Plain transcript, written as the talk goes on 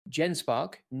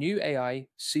GenSpark, new AI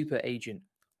super agent.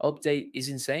 Update is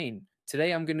insane.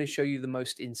 Today I'm going to show you the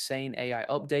most insane AI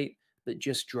update that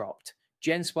just dropped.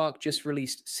 GenSpark just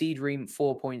released Seedream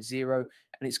 4.0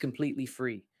 and it's completely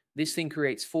free. This thing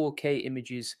creates 4K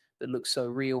images that look so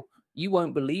real. You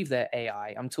won't believe they're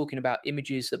AI. I'm talking about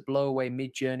images that blow away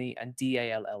Midjourney and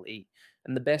DALLE.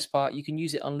 And the best part, you can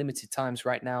use it unlimited times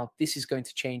right now. This is going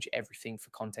to change everything for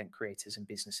content creators and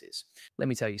businesses. Let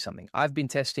me tell you something. I've been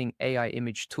testing AI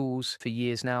image tools for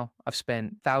years now. I've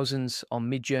spent thousands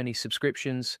on Midjourney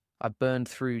subscriptions. I've burned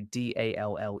through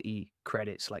DALLE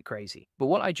credits like crazy. But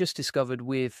what I just discovered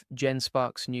with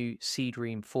GenSpark's new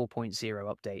Seedream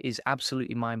 4.0 update is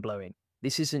absolutely mind-blowing.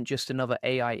 This isn't just another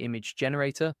AI image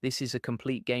generator. This is a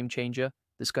complete game changer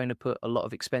that's going to put a lot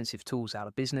of expensive tools out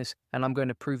of business, and I'm going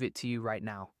to prove it to you right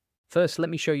now. First, let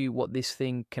me show you what this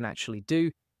thing can actually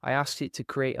do. I asked it to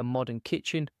create a modern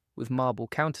kitchen with marble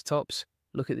countertops.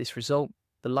 Look at this result.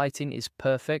 The lighting is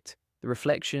perfect. The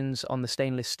reflections on the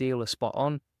stainless steel are spot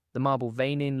on. The marble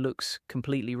veining looks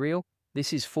completely real.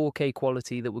 This is 4K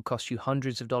quality that would cost you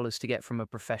hundreds of dollars to get from a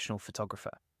professional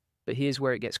photographer. But here's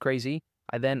where it gets crazy.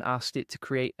 I then asked it to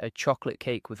create a chocolate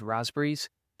cake with raspberries.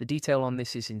 The detail on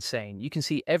this is insane. You can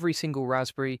see every single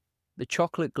raspberry. The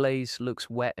chocolate glaze looks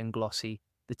wet and glossy.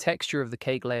 The texture of the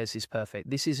cake layers is perfect.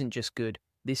 This isn't just good.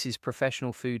 This is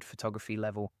professional food photography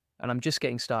level. And I'm just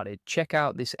getting started. Check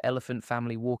out this elephant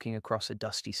family walking across a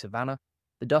dusty savanna.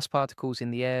 The dust particles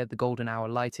in the air, the golden hour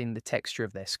lighting, the texture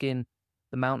of their skin,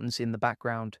 the mountains in the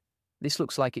background. This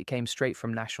looks like it came straight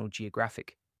from National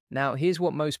Geographic. Now, here's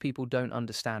what most people don't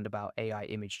understand about AI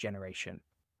image generation.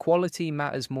 Quality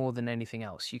matters more than anything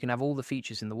else. You can have all the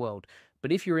features in the world,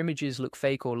 but if your images look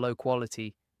fake or low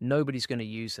quality, nobody's going to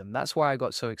use them. That's why I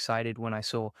got so excited when I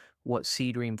saw what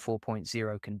Seedream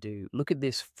 4.0 can do. Look at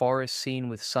this forest scene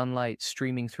with sunlight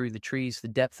streaming through the trees. The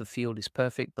depth of field is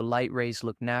perfect. The light rays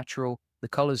look natural. The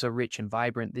colors are rich and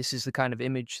vibrant. This is the kind of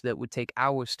image that would take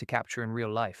hours to capture in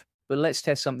real life. But let's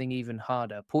test something even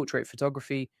harder. Portrait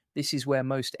photography. This is where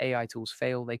most AI tools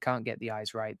fail. They can't get the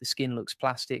eyes right. The skin looks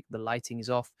plastic, the lighting is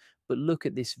off. But look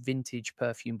at this vintage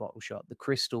perfume bottle shot, the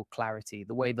crystal clarity,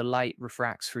 the way the light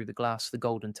refracts through the glass, the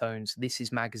golden tones. This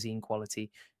is magazine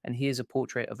quality. And here's a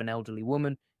portrait of an elderly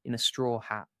woman in a straw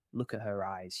hat. Look at her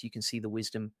eyes. You can see the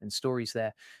wisdom and stories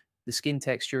there. The skin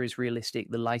texture is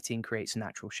realistic. The lighting creates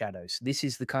natural shadows. This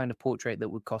is the kind of portrait that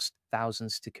would cost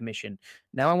thousands to commission.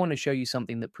 Now I want to show you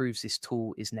something that proves this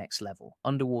tool is next level.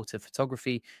 Underwater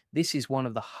photography. This is one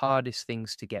of the hardest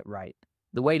things to get right.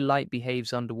 The way light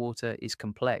behaves underwater is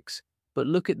complex, but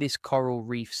look at this coral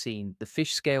reef scene. The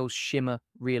fish scales shimmer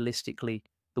realistically.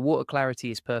 The water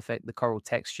clarity is perfect. The coral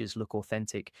textures look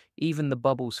authentic. Even the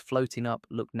bubbles floating up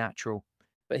look natural.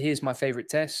 But here's my favorite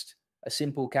test. A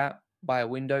simple cat by a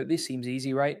window. This seems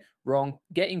easy, right? Wrong.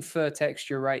 Getting fur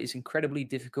texture right is incredibly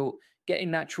difficult. Getting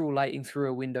natural lighting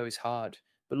through a window is hard.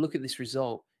 But look at this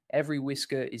result. Every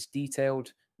whisker is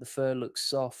detailed. The fur looks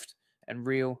soft and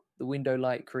real. The window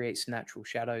light creates natural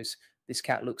shadows. This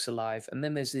cat looks alive. And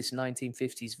then there's this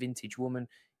 1950s vintage woman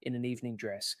in an evening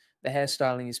dress. The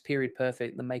hairstyling is period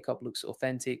perfect. The makeup looks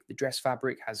authentic. The dress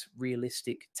fabric has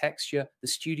realistic texture. The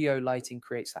studio lighting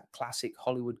creates that classic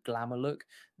Hollywood glamour look.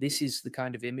 This is the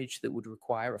kind of image that would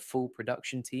require a full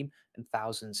production team and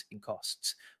thousands in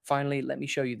costs. Finally, let me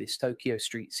show you this Tokyo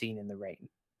street scene in the rain.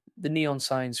 The neon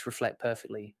signs reflect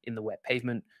perfectly in the wet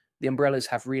pavement. The umbrellas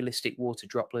have realistic water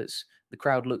droplets. The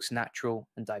crowd looks natural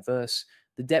and diverse.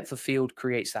 The depth of field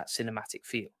creates that cinematic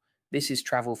feel. This is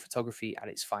travel photography at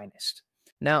its finest.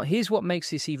 Now, here's what makes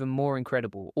this even more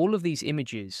incredible. All of these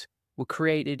images were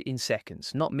created in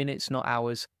seconds, not minutes, not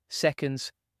hours,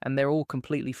 seconds, and they're all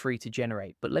completely free to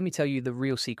generate. But let me tell you the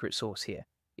real secret sauce here.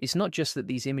 It's not just that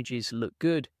these images look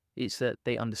good, it's that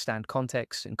they understand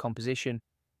context and composition.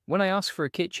 When I ask for a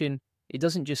kitchen, it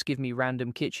doesn't just give me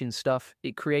random kitchen stuff,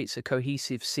 it creates a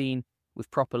cohesive scene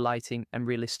with proper lighting and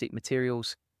realistic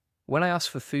materials. When I ask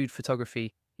for food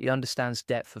photography, it understands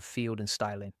depth of field and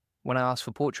styling. When I ask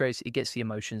for portraits, it gets the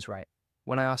emotions right.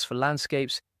 When I ask for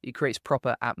landscapes, it creates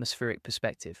proper atmospheric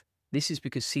perspective. This is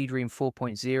because Seedream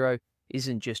 4.0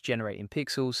 isn't just generating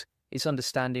pixels, it's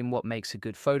understanding what makes a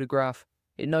good photograph.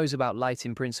 It knows about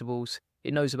lighting principles,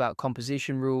 it knows about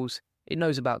composition rules, it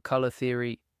knows about color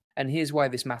theory. And here's why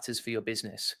this matters for your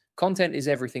business. Content is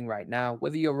everything right now.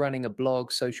 Whether you're running a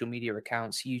blog, social media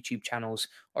accounts, YouTube channels,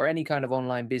 or any kind of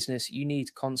online business, you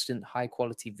need constant high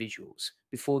quality visuals.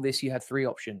 Before this, you had three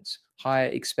options: hire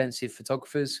expensive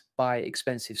photographers, buy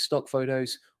expensive stock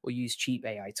photos, or use cheap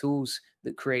AI tools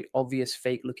that create obvious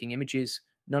fake looking images.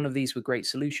 None of these were great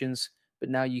solutions, but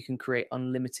now you can create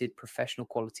unlimited professional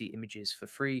quality images for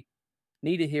free.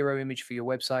 Need a hero image for your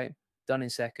website? Done in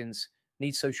seconds.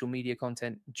 Need social media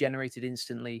content? Generated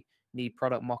instantly. Need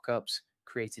product mockups?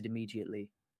 Created immediately.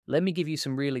 Let me give you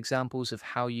some real examples of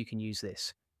how you can use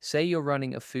this. Say you're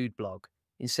running a food blog.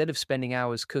 Instead of spending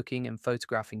hours cooking and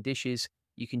photographing dishes,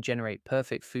 you can generate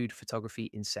perfect food photography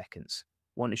in seconds.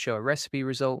 Want to show a recipe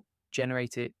result?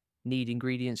 Generate it. Need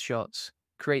ingredients shots?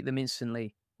 Create them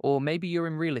instantly. Or maybe you're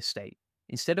in real estate.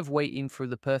 Instead of waiting for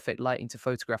the perfect lighting to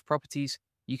photograph properties,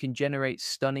 you can generate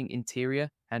stunning interior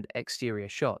and exterior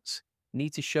shots.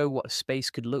 Need to show what a space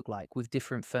could look like with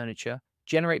different furniture?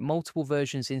 Generate multiple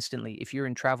versions instantly. If you're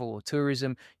in travel or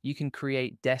tourism, you can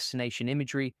create destination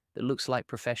imagery that looks like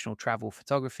professional travel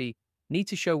photography. Need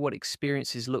to show what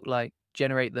experiences look like?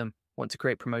 Generate them. Want to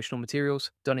create promotional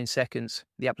materials? Done in seconds.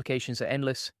 The applications are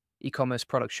endless. E-commerce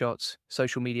product shots,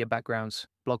 social media backgrounds,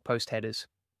 blog post headers,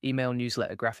 email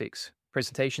newsletter graphics,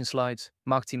 presentation slides,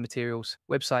 marketing materials,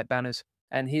 website banners.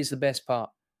 And here's the best part.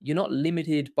 You're not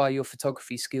limited by your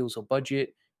photography skills or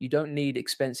budget. You don't need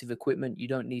expensive equipment. You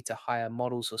don't need to hire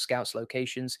models or scouts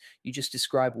locations. You just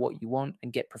describe what you want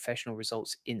and get professional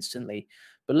results instantly.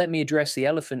 But let me address the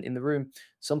elephant in the room.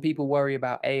 Some people worry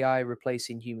about AI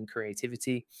replacing human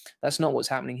creativity. That's not what's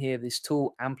happening here. This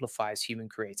tool amplifies human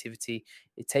creativity.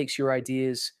 It takes your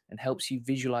ideas and helps you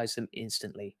visualize them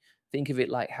instantly. Think of it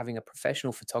like having a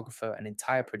professional photographer and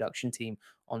entire production team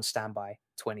on standby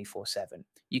 24/7.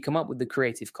 You come up with the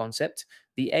creative concept,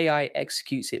 the AI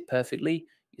executes it perfectly.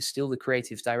 You're still the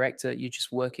creative director, you're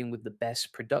just working with the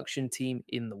best production team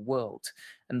in the world.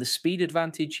 And the speed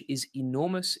advantage is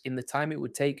enormous. In the time it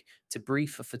would take to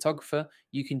brief a photographer,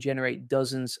 you can generate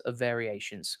dozens of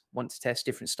variations. Want to test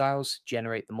different styles?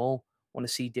 Generate them all. Want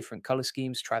to see different color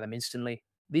schemes? Try them instantly.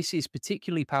 This is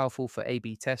particularly powerful for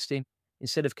A/B testing.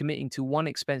 Instead of committing to one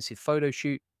expensive photo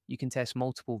shoot, you can test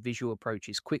multiple visual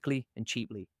approaches quickly and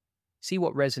cheaply. See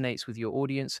what resonates with your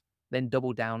audience, then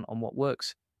double down on what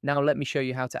works. Now let me show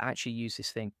you how to actually use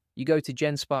this thing. You go to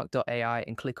genspark.ai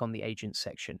and click on the agents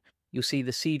section. You'll see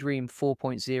the Seedream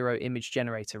 4.0 image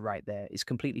generator right there. It's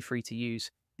completely free to use.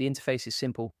 The interface is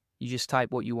simple. You just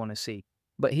type what you want to see.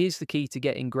 But here's the key to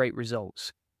getting great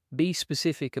results. Be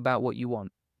specific about what you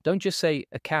want. Don't just say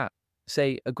a cat.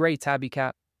 Say a grey tabby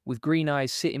cat with green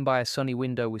eyes sitting by a sunny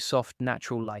window with soft,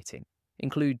 natural lighting.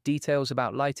 Include details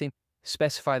about lighting,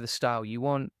 specify the style you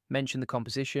want, mention the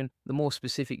composition. The more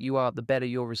specific you are, the better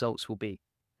your results will be.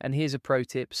 And here's a pro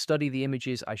tip, study the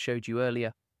images I showed you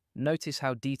earlier. Notice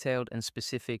how detailed and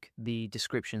specific the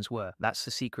descriptions were. That's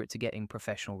the secret to getting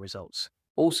professional results.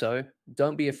 Also,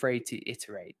 don't be afraid to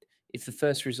iterate. If the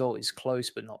first result is close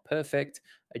but not perfect,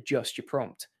 adjust your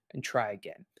prompt and try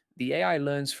again. The AI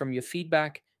learns from your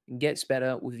feedback and gets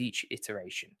better with each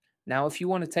iteration. Now, if you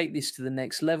want to take this to the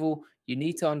next level, you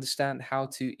need to understand how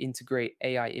to integrate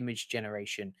AI image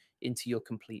generation into your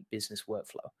complete business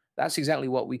workflow. That's exactly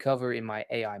what we cover in my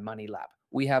AI Money Lab.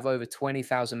 We have over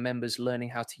 20,000 members learning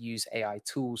how to use AI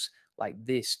tools like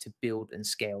this to build and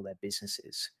scale their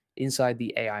businesses. Inside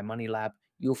the AI Money Lab,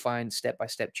 you'll find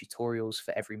step-by-step tutorials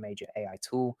for every major AI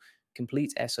tool,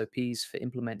 complete SOPs for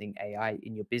implementing AI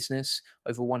in your business,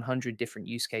 over 100 different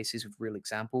use cases with real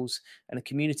examples, and a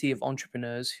community of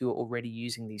entrepreneurs who are already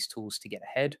using these tools to get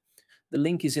ahead. The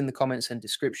link is in the comments and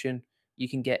description. You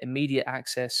can get immediate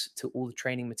access to all the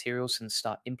training materials and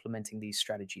start implementing these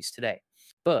strategies today.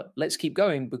 But let's keep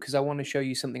going because I want to show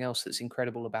you something else that's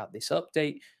incredible about this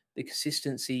update. The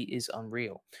consistency is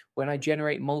unreal. When I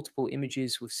generate multiple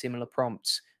images with similar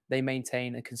prompts, they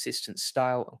maintain a consistent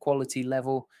style and quality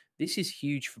level. This is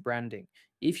huge for branding.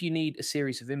 If you need a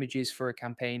series of images for a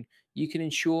campaign, you can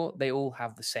ensure they all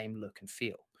have the same look and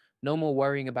feel. No more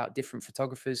worrying about different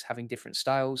photographers having different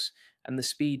styles, and the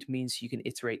speed means you can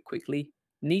iterate quickly.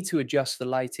 Need to adjust the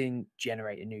lighting,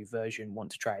 generate a new version,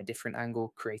 want to try a different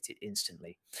angle, create it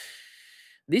instantly.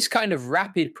 This kind of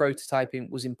rapid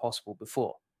prototyping was impossible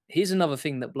before. Here's another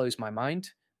thing that blows my mind.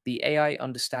 The AI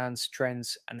understands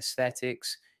trends and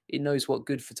aesthetics. It knows what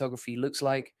good photography looks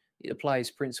like. It applies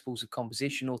principles of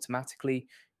composition automatically.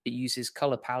 It uses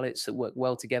color palettes that work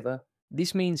well together.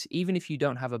 This means even if you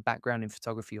don't have a background in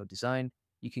photography or design,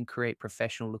 you can create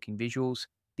professional looking visuals.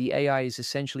 The AI is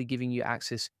essentially giving you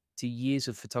access to years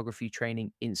of photography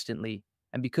training instantly.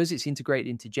 And because it's integrated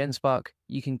into GenSpark,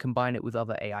 you can combine it with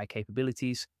other AI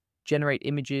capabilities, generate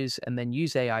images, and then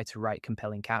use AI to write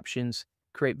compelling captions,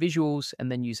 create visuals,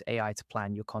 and then use AI to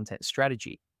plan your content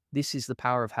strategy. This is the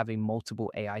power of having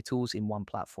multiple AI tools in one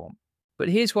platform. But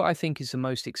here's what I think is the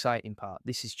most exciting part.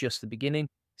 This is just the beginning.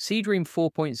 Seedream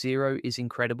 4.0 is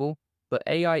incredible, but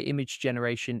AI image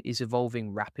generation is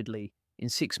evolving rapidly. In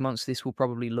 6 months, this will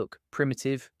probably look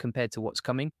primitive compared to what's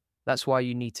coming. That's why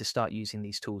you need to start using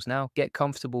these tools now. Get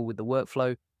comfortable with the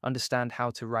workflow, understand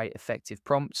how to write effective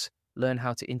prompts, learn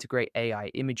how to integrate AI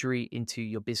imagery into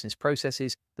your business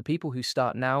processes. The people who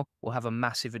start now will have a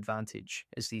massive advantage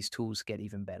as these tools get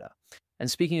even better. And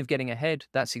speaking of getting ahead,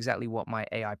 that's exactly what my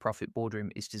AI Profit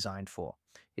Boardroom is designed for.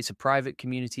 It's a private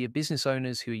community of business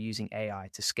owners who are using AI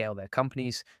to scale their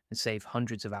companies and save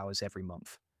hundreds of hours every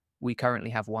month. We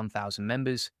currently have 1,000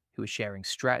 members who are sharing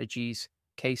strategies,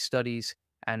 case studies,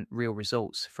 and real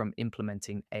results from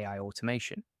implementing AI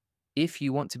automation. If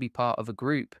you want to be part of a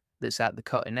group that's at the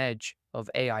cutting edge of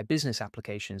AI business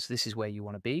applications, this is where you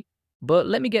want to be. But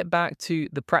let me get back to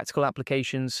the practical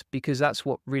applications because that's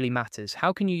what really matters.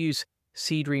 How can you use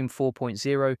Seedream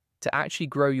 4.0 to actually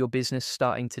grow your business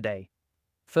starting today?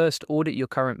 First, audit your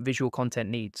current visual content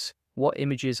needs. What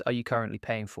images are you currently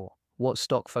paying for? What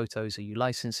stock photos are you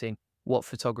licensing? What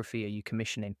photography are you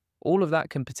commissioning? All of that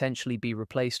can potentially be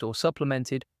replaced or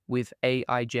supplemented with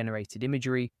AI-generated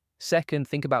imagery. Second,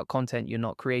 think about content you're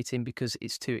not creating because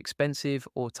it's too expensive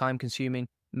or time-consuming.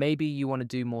 Maybe you want to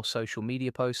do more social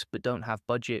media posts but don't have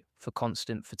budget for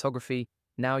constant photography.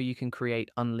 Now you can create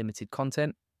unlimited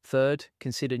content. Third,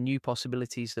 consider new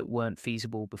possibilities that weren't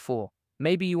feasible before.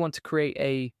 Maybe you want to create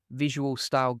a visual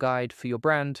style guide for your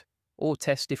brand, or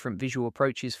test different visual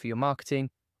approaches for your marketing,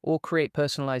 or create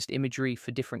personalized imagery for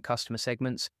different customer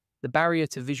segments. The barrier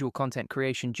to visual content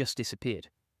creation just disappeared.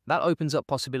 That opens up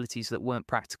possibilities that weren't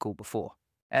practical before.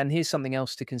 And here's something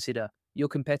else to consider. Your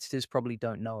competitors probably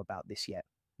don't know about this yet.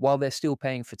 While they're still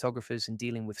paying photographers and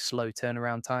dealing with slow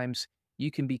turnaround times,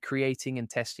 you can be creating and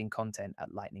testing content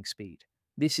at lightning speed.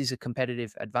 This is a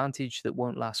competitive advantage that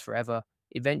won't last forever.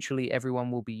 Eventually,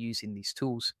 everyone will be using these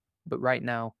tools, but right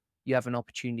now, you have an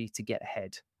opportunity to get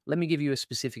ahead. Let me give you a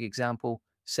specific example.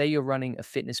 Say you're running a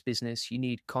fitness business, you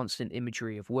need constant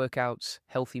imagery of workouts,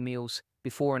 healthy meals,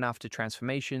 before and after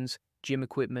transformations, gym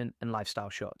equipment, and lifestyle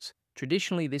shots.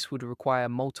 Traditionally, this would require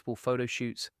multiple photo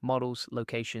shoots, models,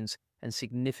 locations, and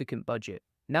significant budget.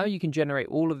 Now you can generate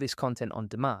all of this content on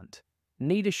demand.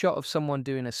 Need a shot of someone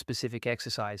doing a specific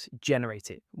exercise?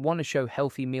 Generate it. Want to show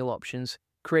healthy meal options?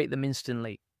 Create them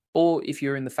instantly. Or if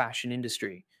you're in the fashion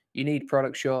industry, you need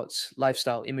product shots,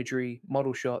 lifestyle imagery,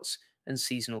 model shots, and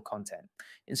seasonal content.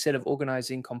 Instead of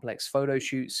organizing complex photo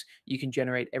shoots, you can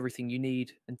generate everything you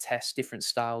need and test different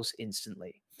styles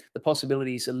instantly. The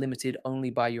possibilities are limited only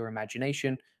by your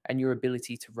imagination and your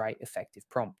ability to write effective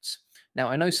prompts. Now,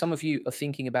 I know some of you are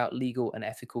thinking about legal and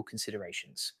ethical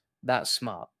considerations. That's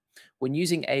smart. When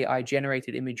using AI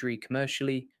generated imagery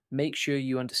commercially, make sure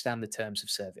you understand the terms of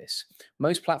service.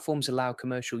 Most platforms allow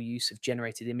commercial use of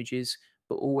generated images,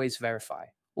 but always verify.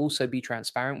 Also, be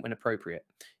transparent when appropriate.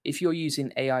 If you're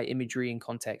using AI imagery in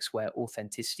contexts where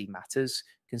authenticity matters,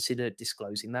 consider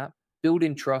disclosing that.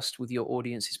 Building trust with your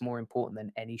audience is more important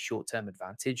than any short term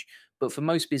advantage, but for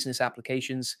most business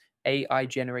applications, AI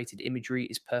generated imagery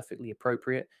is perfectly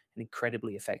appropriate and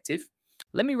incredibly effective.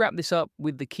 Let me wrap this up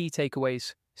with the key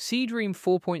takeaways. Seedream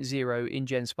 4.0 in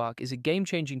GenSpark is a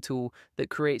game-changing tool that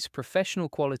creates professional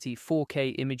quality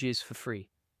 4K images for free.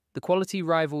 The quality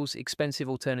rivals expensive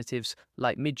alternatives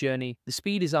like Midjourney, the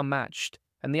speed is unmatched,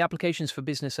 and the applications for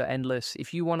business are endless.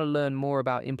 If you want to learn more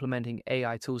about implementing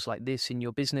AI tools like this in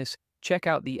your business, check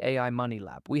out the AI Money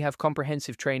Lab. We have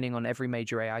comprehensive training on every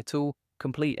major AI tool,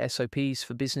 complete SOPs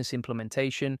for business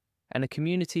implementation, and a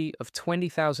community of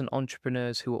 20,000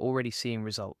 entrepreneurs who are already seeing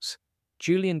results.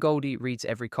 Julian Goldie reads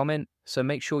every comment, so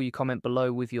make sure you comment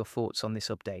below with your thoughts on this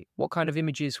update. What kind of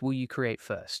images will you create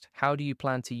first? How do you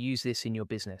plan to use this in your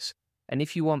business? And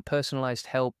if you want personalized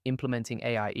help implementing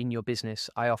AI in your business,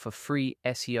 I offer free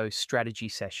SEO strategy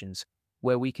sessions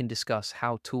where we can discuss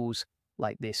how tools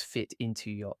like this fit into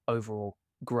your overall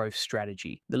growth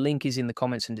strategy. The link is in the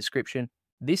comments and description.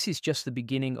 This is just the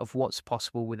beginning of what's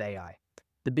possible with AI.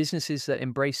 The businesses that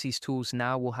embrace these tools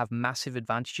now will have massive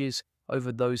advantages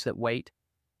over those that wait.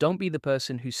 Don't be the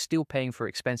person who's still paying for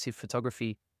expensive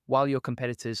photography while your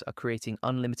competitors are creating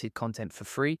unlimited content for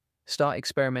free. Start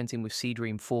experimenting with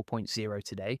Seedream 4.0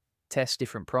 today. Test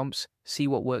different prompts, see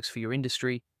what works for your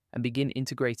industry, and begin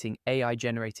integrating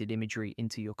AI-generated imagery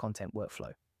into your content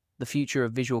workflow. The future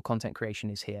of visual content creation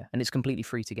is here, and it's completely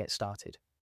free to get started.